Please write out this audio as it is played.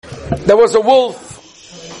There was a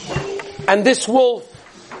wolf, and this wolf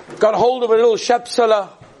got hold of a little shepsela,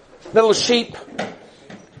 little sheep,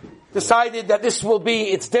 decided that this will be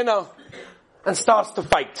its dinner, and starts to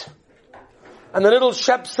fight. And the little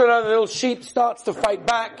shepsela, the little sheep, starts to fight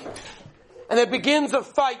back, and there begins a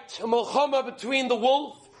fight, a milchama between the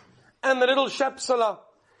wolf and the little shepsela.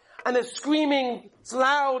 And they're screaming, it's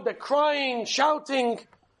loud, they're crying, shouting.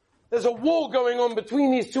 There's a war going on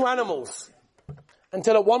between these two animals.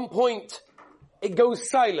 Until at one point, it goes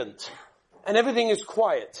silent, and everything is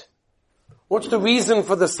quiet. What's the reason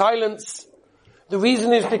for the silence? The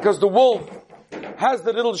reason is because the wolf has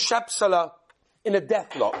the little shepsela in a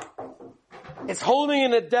deathlock. It's holding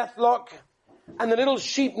in a deathlock, and the little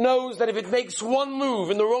sheep knows that if it makes one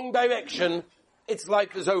move in the wrong direction, its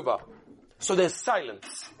life is over. So there's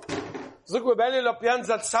silence.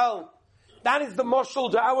 That is the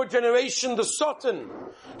mashal to our generation. The Satan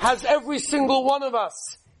has every single one of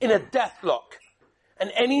us in a deathlock.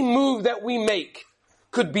 And any move that we make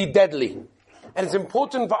could be deadly. And it's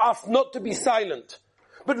important for us not to be silent,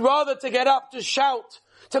 but rather to get up, to shout,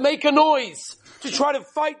 to make a noise, to try to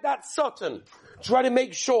fight that Satan, try to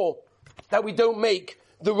make sure that we don't make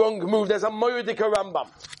the wrong move. There's a Moyedika Rambam.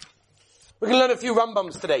 We're going to learn a few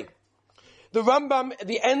Rambams today. The Rambam at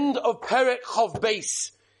the end of Perek Chav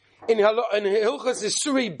Beis in Hilchos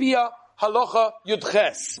Isuri Bia Halacha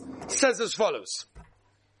Yudches says as follows,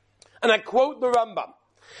 and I quote the Rambam: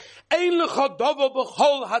 Ein lecha davar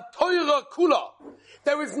b'chol haTorah kula.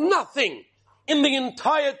 There is nothing in the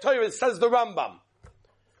entire Torah, says the Rambam,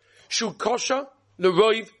 shu kosher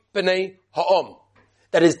l'roiv b'nei ha'om,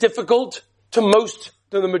 that is difficult to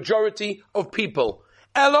the majority of people.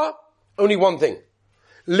 Ella, only one thing: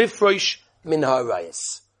 lifrosh min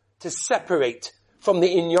ha'arayis, to separate from the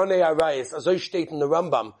inyonei arayis, as I state in the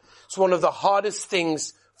Rambam. It's one of the hardest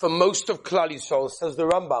things for most of Klal Yisrael, says the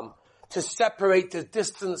Rambam, to separate, to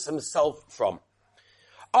distance himself from.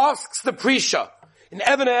 Asks the Prisha, in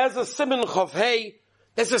Even Ezer Siman Chav Hey,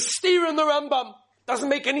 there's a steer in the Rambam. Doesn't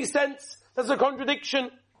make any sense. There's a contradiction.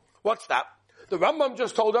 What's that? The Rambam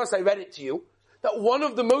just told us, I read it to you, that one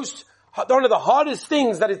of the hardest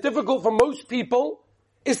things that is difficult for most people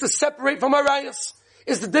is to separate from arayis,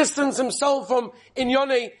 is to distance himself from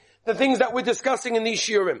inyonei, the things that we're discussing in these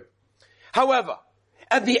shiurim. However,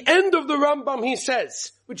 at the end of the Rambam he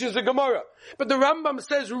says, which is the Gemara, but the Rambam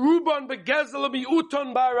says, Ruban begezel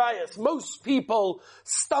mi'uton ba'arayis. Most people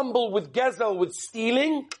stumble with gezel, with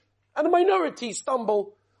stealing, and a minority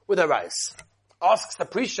stumble with arayis. Asks the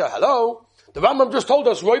Prisha, hello? The Rambam just told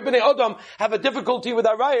us, Roy b'nei Adam have a difficulty with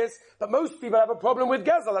arayis, but most people have a problem with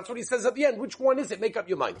gezel. That's what he says at the end. Which one is it? Make up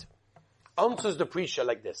your mind. Answers the Prisha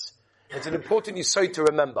like this. It's an important yesod to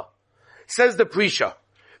remember. Says the Prisha,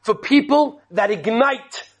 for people that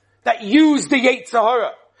ignite, that use the Yetzer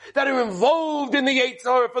Hara, that are involved in the Yetzer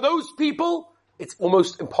Hara, for those people, it's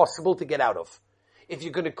almost impossible to get out of. If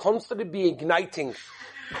you're going to constantly be igniting,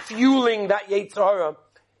 fueling that Yetzer Hara,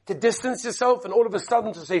 to distance yourself and all of a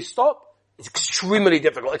sudden to say stop, it's extremely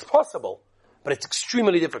difficult. It's possible, but it's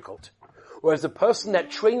extremely difficult. Whereas the person that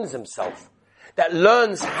trains himself, that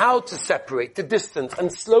learns how to separate, to distance,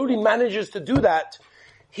 and slowly manages to do that,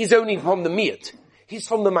 he's only from the mi'at. He's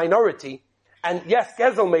from the minority. And yes,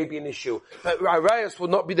 gezel may be an issue, but arayos will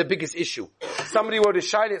not be the biggest issue. Somebody wrote a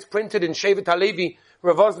shayla, it's printed in Shevet HaLevi,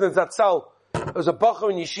 Rav Osner Zatzal. There was a bacher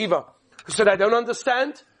in yeshiva who said, I don't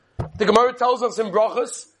understand. The Gemara tells us in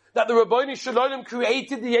Brachos that the Rabbeinu Shalom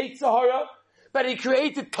created the Yetzer Hara, but he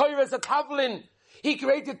created Torah as a tavlin. He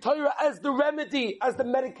created Torah as the remedy, as the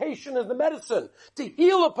medication, as the medicine, to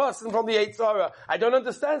heal a person from the Yetzer Hara. I don't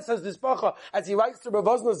understand, says this bacher, as he writes to Rav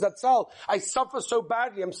Osner Zatzal, I suffer so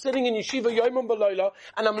badly. I'm sitting in yeshiva yomim b'loila,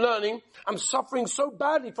 and I'm learning. I'm suffering so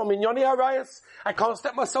badly from inyoni arayas. I can't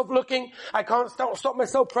stop myself looking. I can't stop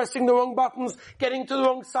myself pressing the wrong buttons, getting to the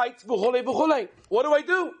wrong sites. V'chulei, v'chulei. What do I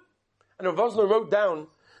do? And Rav Osner wrote down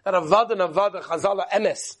that avad and avada chazala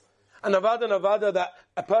emes. An avada that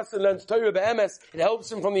a person learns Torah be'emes, it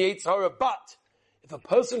helps him from the Yetzer Hara. But if a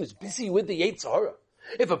person is busy with the Yetzer Hara,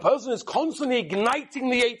 if a person is constantly igniting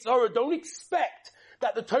the Yetzer Hara, don't expect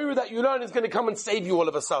that the Torah that you learn is going to come and save you all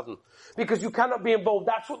of a sudden. Because you cannot be involved.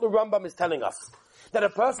 That's what the Rambam is telling us. That a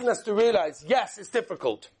person has to realize, yes, it's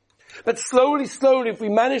difficult. But slowly, if we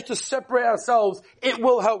manage to separate ourselves, it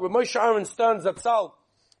will help. Ramosha Aaron Stern Zatzal,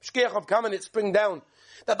 Shkiach of Kamenitz, bring down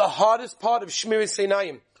that the hardest part of Shmiras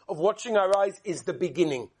Einayim, of watching our eyes, is the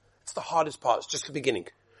beginning. It's the hardest part. It's just the beginning.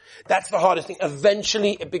 That's the hardest thing.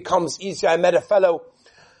 Eventually it becomes easier. I met a fellow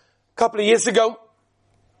a couple of years ago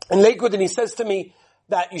in Lakewood, and he says to me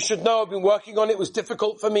that you should know I've been working on it. It was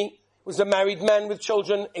difficult for me. It was a married man with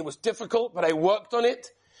children. It was difficult, but I worked on it.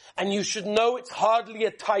 And you should know it's hardly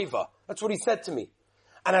a taiva. That's what he said to me.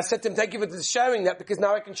 And I said to him, thank you for sharing that, because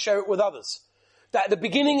now I can share it with others. That the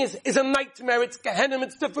beginning is a nightmare, it's Gehenna,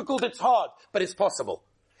 it's difficult, it's hard, but it's possible.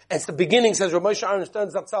 And it's the beginning, says Rav Moshe Aaron Stern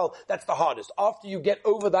Zatzal, that's the hardest. After you get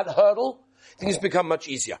over that hurdle, things become much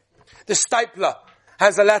easier. The Stipler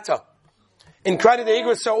has a letter in Krani the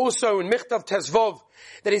Igrasa, also in Michtav Tezvov,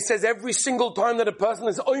 that he says every single time that a person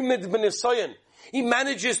is Oymid B'Nisayan, he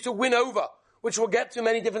manages to win over, which we'll get to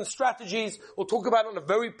many different strategies, we'll talk about on a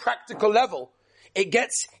very practical level. It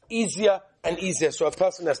gets easier and easier, so a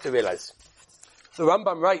person has to realize. The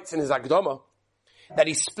Rambam writes in his Akdama that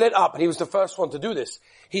he split up, and he was the first one to do this,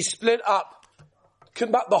 he split up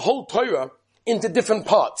the whole Torah into different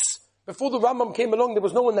parts. Before the Rambam came along, there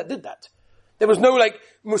was no one that did that. There was no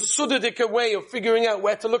Musudadika way of figuring out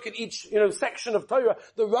where to look at each, section of Torah.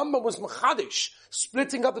 The Rambam was Machadish,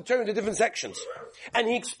 splitting up the Torah into different sections. And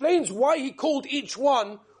he explains why he called each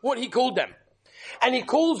one what he called them. And he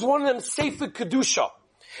calls one of them Sefer Kedusha.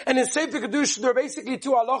 And in Sefer Kedusha, there are basically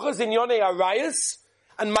two halachas in Yonei Arayas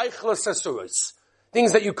and Meichlas Asuros.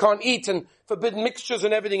 Things that you can't eat and forbidden mixtures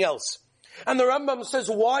and everything else. And the Rambam says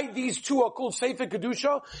why these two are called Sefer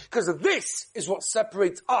Kedusha? Because this is what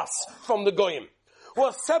separates us from the Goyim.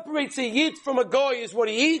 What separates a Yid from a Goy is what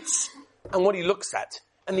he eats and what he looks at.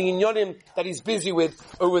 And the Inyonim that he's busy with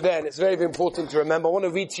over there. And it's very, very important to remember. I want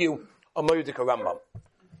to read to you a Moedika Rambam.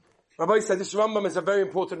 Rabbi said this Rambam is a very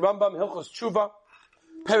important Rambam, Hilchos Tshuva,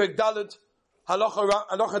 Perek Daled,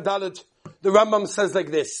 Halacha Daled. The Rambam says like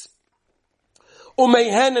this.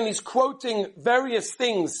 Umehen, and he's quoting various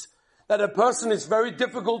things that a person is very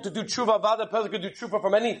difficult to do tshuva, a person can do tshuva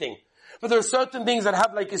from anything. But there are certain things that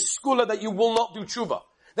have like a skula that you will not do tshuva.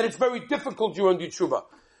 That it's very difficult you won't do tshuva.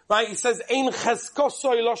 Right? He says, Ein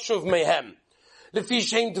cheskosoy loshuv mehem. Lefi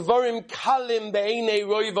shein dvorim kalim be'einei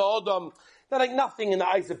roi va'odam. They're like nothing in the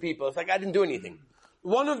eyes of people. It's like, I didn't do anything.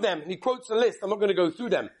 One of them, and he quotes a list, I'm not going to go through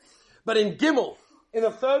them. But in Gimel, in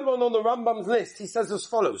the third one on the Rambam's list, he says as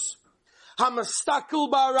follows.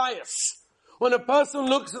 Hamastakul ba'arayas. When a person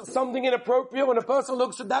looks at something inappropriate, when a person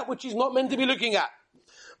looks at that which he's not meant to be looking at.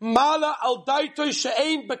 Mala al daitoi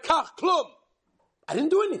she'ein bekach klum. I didn't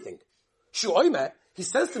do anything. Shu'oymeh, he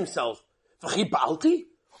says to himself, V'chi ba'alti?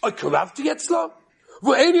 I karavti yetzla?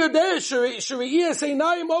 V'ein yodeh shari'iyas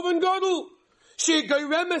einayim oven godel?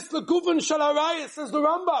 She'gayremes l'guvan shalarayas, says the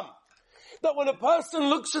Rambam. That when a person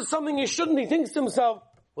looks at something he shouldn't, he thinks to himself,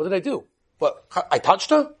 what did I do? What, I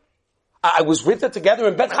touched her? I was with her together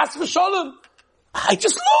in bed, chas v'sholem. I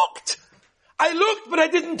just looked. I looked, but I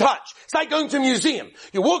didn't touch. It's like going to a museum.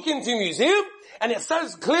 You walk into a museum, and it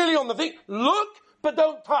says clearly on the thing, look, but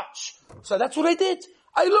don't touch. So that's what I did.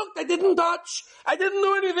 I looked, I didn't touch. I didn't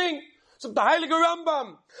do anything. So the Heilige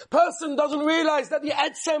Rambam, person doesn't realize that the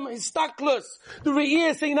Etzem is stakless. The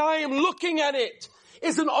Re'iyas Einayim, looking at it,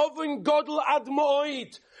 is an oven godel ad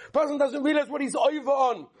mo'id. Person doesn't realize what he's over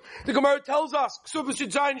on. The Gemara tells us, Ksubas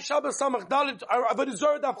Yudzayin Shabbos Samach Dalit, Avodah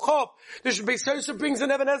Zorah Daf Chof. The Beis Yosef brings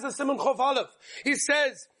an Even Ezer Simon Chof Aleph. He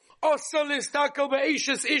says, Osel Istakel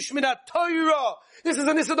Be'eshes Ish Min HaTorah. This is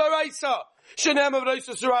an Issa D'Oraisa. Shenem of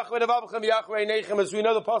Roisa Surach V'Nevavchem Yachrei Nechem. As we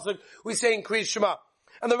know the pasuk, we say in Kriyas Shema.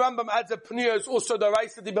 And the Rambam adds a Pniyos, also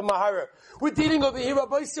D'Oraisa Di B'Mahara. We're dealing over here,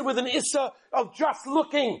 Rabbi Yosef, with an Issa of just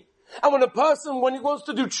looking. And when a person, when he wants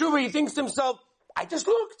to do tshuva, he thinks to himself, I just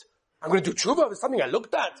looked. I'm going to do tshuva with something I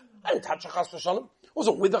looked at. I didn't touch a chas v'shalom. I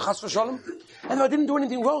wasn't with a chas v'shalom. And I didn't do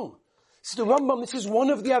anything wrong. So the Rambam, this is one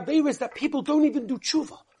of the averas that people don't even do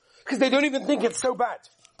tshuva. Because they don't even think it's so bad.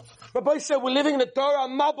 Rabbi said, we're living in a Torah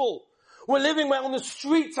Mabul. We're living on the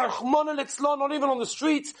streets, not even on the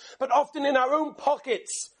streets, but often in our own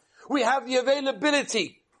pockets. We have the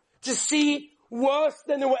availability to see worse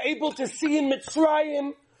than they were able to see in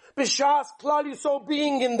Mitzrayim, B'shas Klal Yisrael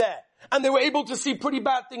being in there. And they were able to see pretty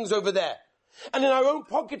bad things over there. And in our own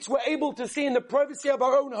pockets, we're able to see in the privacy of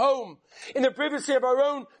our own home, in the privacy of our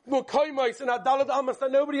own Mukaimos and our Dalad Amas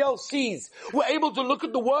that nobody else sees. We're able to look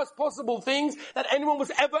at the worst possible things that anyone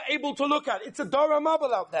was ever able to look at. It's a Dara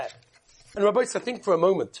Mabel out there. And Rabbi, so think for a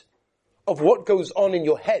moment of what goes on in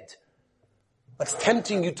your head that's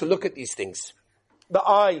tempting you to look at these things. The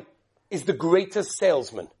eye is the greatest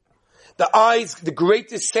salesman. The eye's the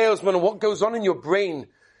greatest salesman of what goes on in your brain,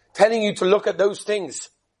 telling you to look at those things.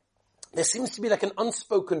 There seems to be like an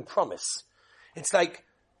unspoken promise. It's like,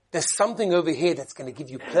 there's something over here that's going to give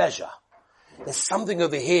you pleasure. There's something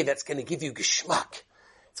over here that's going to give you geschmack.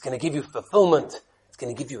 It's going to give you fulfillment. It's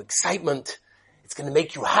going to give you excitement. It's going to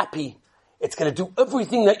make you happy. It's going to do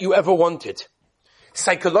everything that you ever wanted.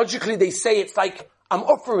 Psychologically, they say it's like, I'm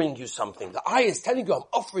offering you something. The eye is telling you, I'm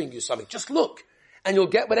offering you something. Just look, and you'll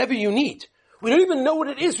get whatever you need. We don't even know what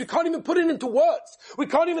it is. We can't even put it into words. We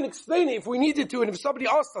can't even explain it if we needed to and if somebody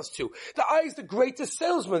asked us to. The eye is the greatest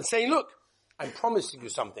salesman saying, look, I'm promising you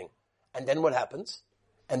something. And then what happens?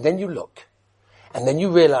 And then you look. And then you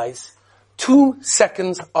realize 2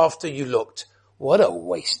 seconds after you looked, what a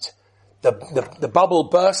waste. The bubble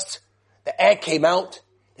burst. The air came out.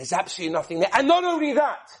 There's absolutely nothing there. And not only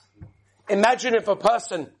that, imagine if a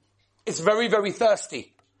person is very, very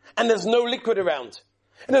thirsty and there's no liquid around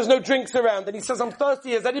and there's no drinks around and he says, I'm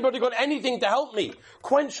thirsty. Has anybody got anything to help me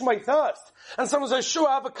quench my thirst? And someone says, sure,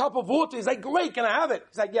 I have a cup of water. He's like, great, can I have it?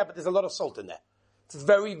 He's like, yeah, but there's a lot of salt in there. It's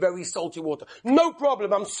very, very salty water. No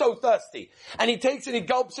problem, I'm so thirsty. And he takes it, he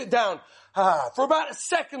gulps it down. For about a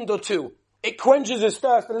second or two, it quenches his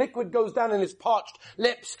thirst. The liquid goes down in his parched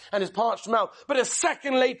lips and his parched mouth. But a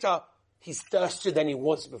second later, he's thirstier than he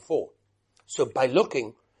was before. So by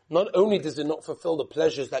looking, not only does it not fulfill the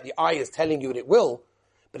pleasures that the eye is telling you it will,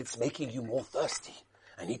 but it's making you more thirsty.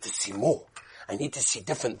 I need to see more. I need to see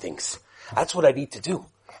different things. That's what I need to do.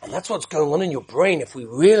 And that's what's going on in your brain. If we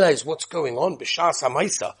realize what's going on, b'shas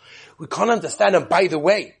ha'maisa, we can't understand. And by the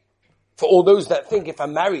way, for all those that think if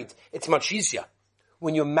I'm married, it's much easier.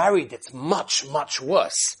 When you're married, it's much, much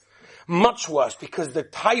worse. Much worse because the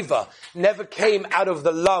taiva never came out of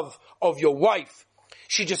the love of your wife.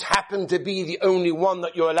 She just happened to be the only one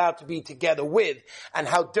that you're allowed to be together with, and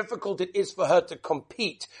how difficult it is for her to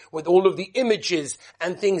compete with all of the images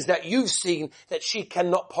and things that you've seen that she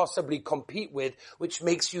cannot possibly compete with, which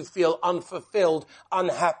makes you feel unfulfilled,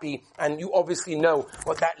 unhappy, and you obviously know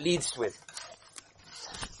what that leads with.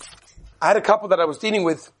 I had a couple that I was dealing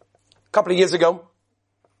with a couple of years ago.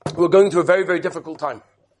 We were going through a very, very difficult time.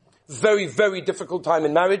 Very, very difficult time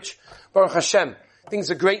in marriage. Baruch Hashem,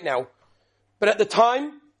 things are great now. But at the time,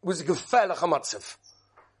 it was a gefährlicher Matzav.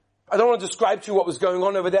 I don't want to describe to you what was going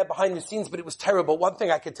on over there behind the scenes, but it was terrible. One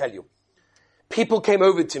thing I could tell you. People came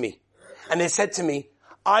over to me, and they said to me,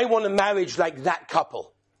 I want a marriage like that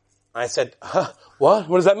couple. And I said, what?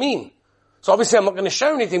 What does that mean? So obviously I'm not going to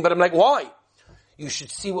share anything, but I'm like, why? You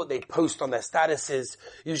should see what they post on their statuses.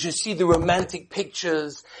 You should see the romantic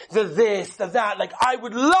pictures, the this, the that. Like, I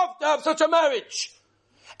would love to have such a marriage.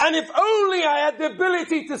 And if only I had the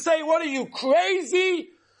ability to say, what are you, crazy?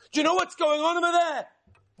 Do you know what's going on over there?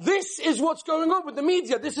 This is what's going on with the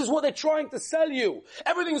media. This is what they're trying to sell you.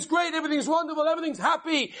 Everything's great, everything's wonderful, everything's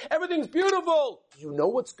happy, everything's beautiful. Do you know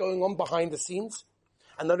what's going on behind the scenes?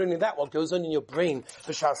 And not only that, what goes on in your brain,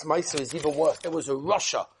 b'shas ma'isa, is even worse. There was a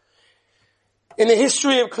Russia in the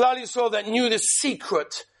history of Klal Yisrael that knew the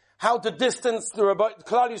secret, how to distance the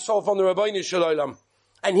Klal Yisrael from the Rabbeinu Shalom.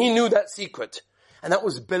 And he knew that secret. And that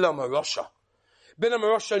was Bilam HaRasha. Bilam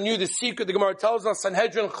HaRasha knew the secret. The Gemara tells us,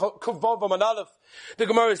 Sanhedrin Kuvov and Aleph. The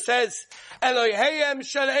Gemara says, Elohayim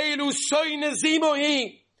shel elu soyne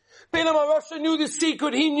zimohi. Bilam HaRasha knew the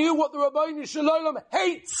secret. He knew what the Rabbeinu Shalom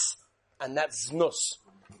hates. And that's znus.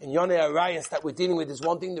 In Yonei Arayas that we're dealing with is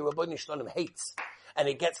one thing the Rabbeinu Shalom hates. And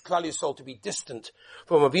it gets Klal Yisrael to be distant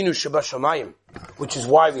from Avinu Shebashamayim, which is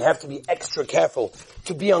why we have to be extra careful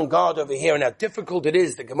to be on guard over here and how difficult it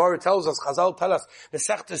is. The Gemara tells us, Chazal tell us,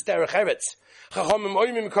 Mesechtes Derech Eretz, Chachamim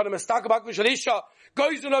oimim kodem estakabak v'shalisha,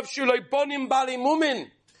 goyzun of shuloi bonim bali mumin.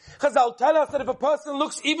 Chazal tell us that if a person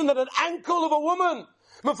looks even at an ankle of a woman,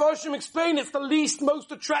 Mefarshim explain it's the least,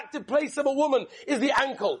 most attractive place of a woman is the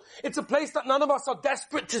ankle. It's a place that none of us are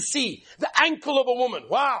desperate to see. The ankle of a woman.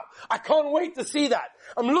 Wow. I can't wait to see that.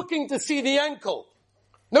 I'm looking to see the ankle.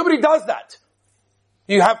 Nobody does that.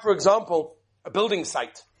 You have, for example, a building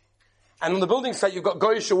site. And on the building site, you've got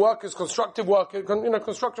goyish workers, constructive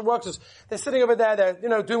workers, They're sitting over there,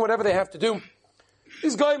 they're, doing whatever they have to do.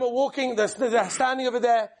 These guys are walking, they're standing over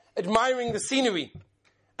there, admiring the scenery.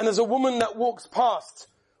 And there's a woman that walks past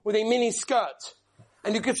with a mini skirt.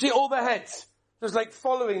 And you can see all their heads. Just like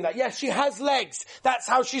following that. Yes, she has legs. That's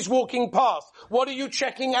how she's walking past. What are you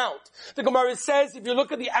checking out? The Gemara says, if you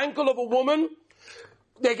look at the ankle of a woman,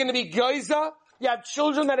 they're going to be geyser. You have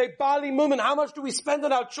children that are bali mumin. How much do we spend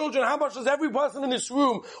on our children? How much does every person in this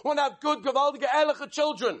room want to have good, gavaldige, ehrliche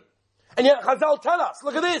children? And yet Chazal tell us,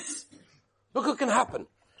 look at this. Look what can happen.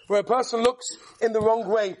 Where a person looks in the wrong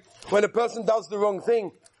way. When a person does the wrong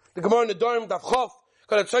thing. The Gemara in the Dorim Daf Chof,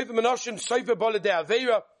 called Soifer Menashim, Soifer Bala De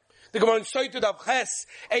Aveira. The Gemara in Soifer Daf Ches,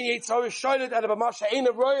 En Yitzhar Sholet Ad Abamasha Ein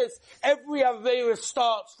Avroyes. Every Aveira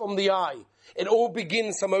starts from the eye. It all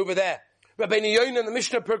begins from over there. Rabbeinu Yoina in the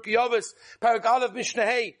Mishnah Pirkei Avos, Parak Aleph Mishnah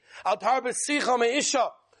Hey, Al Tarbe Sicha Meisha.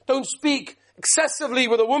 Don't speak excessively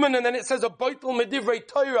with a woman, and then it says a Beitel Medivrei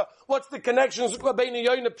Torah. What's the connection with Rabbeinu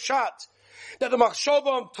Yoina Pshat? That the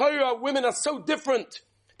Machshava and Torah women are so different.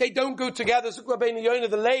 They don't go together.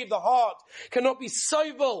 The lave, the heart, cannot be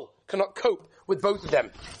sovel, cannot cope with both of them.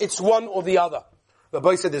 It's one or the other.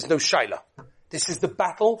 Rabbi said there's no shaila. This is the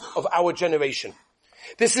battle of our generation.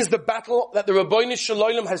 This is the battle that the Rabbeinu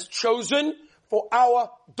Shalom has chosen for our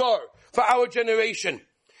dor, for our generation.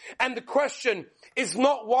 And the question is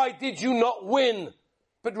not why did you not win,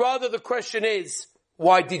 but rather the question is,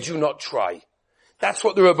 why did you not try? That's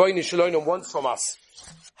what the Rabbeinu Shalom wants from us.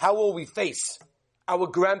 How will we face our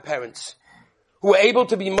grandparents who were able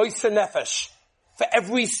to be moise nefesh for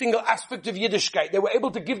every single aspect of Yiddishkeit? They were able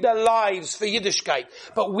to give their lives for Yiddishkeit,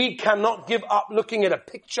 but we cannot give up looking at a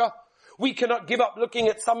picture. We cannot give up looking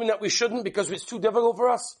at something that we shouldn't because it's too difficult for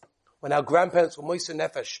us. When our grandparents were moise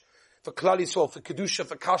nefesh for Klal Yisrael, for Kedusha,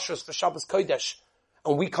 for Kashrus, for Shabbos Kodesh,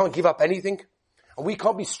 and we can't give up anything, and we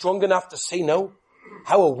can't be strong enough to say no,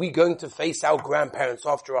 how are we going to face our grandparents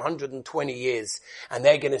after 120 years? And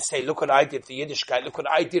they're going to say, look what I did for Yiddishkeit, look what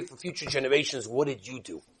I did for future generations, what did you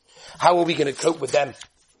do? How are we going to cope with them?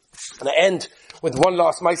 And I end with one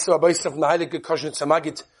last Meiser Abaysa from the Heilige Kozhnitzer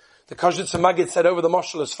Maggid. The Kozhnitzer Maggid said over the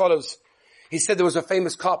Moshel as follows. He said there was a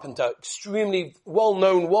famous carpenter, extremely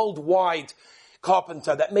well-known, worldwide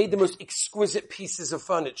carpenter that made the most exquisite pieces of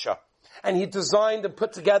furniture. And he designed and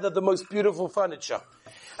put together the most beautiful furniture.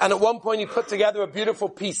 And at one point he put together a beautiful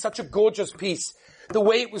piece, such a gorgeous piece. The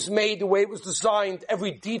way it was made, the way it was designed,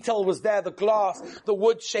 every detail was there, the glass, the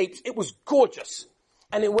wood shapes, it was gorgeous.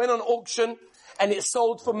 And it went on auction and it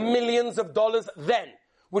sold for millions of dollars then,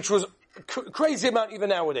 which was a crazy amount even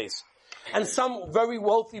nowadays. And some very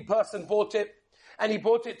wealthy person bought it, and he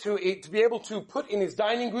bought it to be able to put in his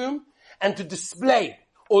dining room and to display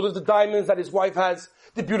all of the diamonds that his wife has,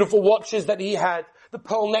 the beautiful watches that he had, the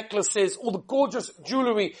pearl necklaces, all the gorgeous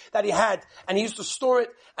jewelry that he had, and he used to store it,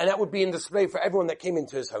 and that would be in display for everyone that came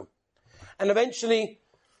into his home. And eventually,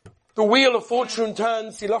 the wheel of fortune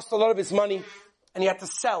turns, he lost a lot of his money, and he had to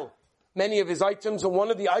sell many of his items, and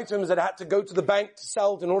one of the items that had to go to the bank to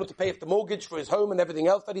sell in order to pay off the mortgage for his home and everything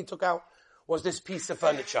else that he took out was this piece of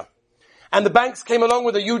furniture. And the banks came along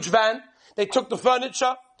with a huge van. They took the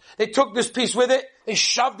furniture. They took this piece with it. They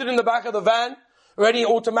shoved it in the back of the van, already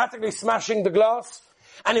automatically smashing the glass.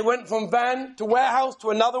 And it went from van to warehouse to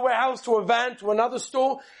another warehouse to a van to another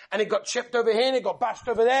store. And it got chipped over here and it got bashed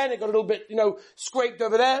over there and it got a little bit, scraped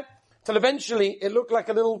over there. Till eventually it looked like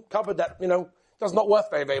a little cupboard that, does not worth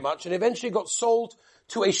very, very much. And eventually got sold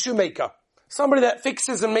to a shoemaker. Somebody that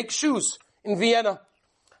fixes and makes shoes in Vienna.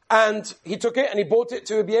 And he took it and he bought it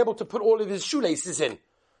to be able to put all of his shoelaces in.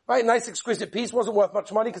 Right? Nice exquisite piece. Wasn't worth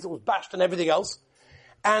much money because it was bashed and everything else.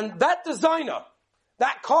 And that designer,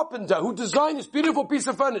 that carpenter who designed this beautiful piece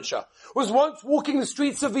of furniture was once walking the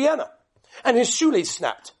streets of Vienna and his shoelace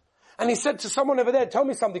snapped. And he said to someone over there, tell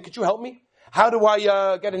me something, could you help me? How do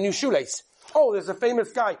I get a new shoelace? Oh, there's a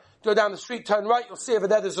famous guy. Go down the street, turn right, you'll see over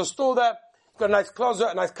there, there's a store there. Got a nice closet,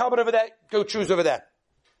 a nice cupboard over there. Go choose over there.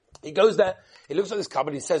 He goes there, he looks at this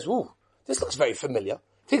cupboard, he says, ooh, this looks very familiar.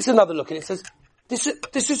 Takes another look and he says, this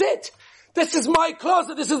is it. This is my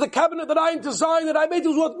closet. This is the cabinet that I designed, that I made. It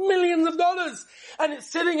was worth millions of dollars. And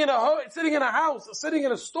it's sitting in a house, it's sitting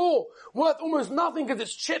in a store, worth almost nothing because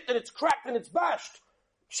it's chipped and it's cracked and it's bashed.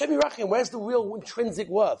 Shem Yirachim, where's the real intrinsic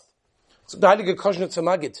worth? So the Heilige Kozhnitzer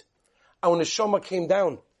Maggid, our neshama came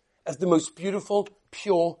down as the most beautiful,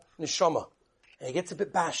 pure neshama. And it gets a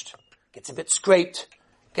bit bashed, gets a bit scraped,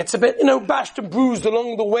 gets a bit, bashed and bruised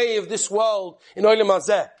along the way of this world in Olam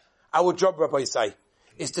Hazeh. Our job, Rabbi say,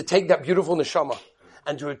 is to take that beautiful neshama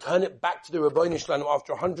and to return it back to the Rabbeinu Shalom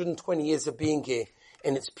after 120 years of being here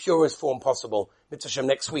in its purest form possible. Mitzvah Hashem,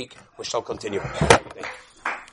 next week we shall continue.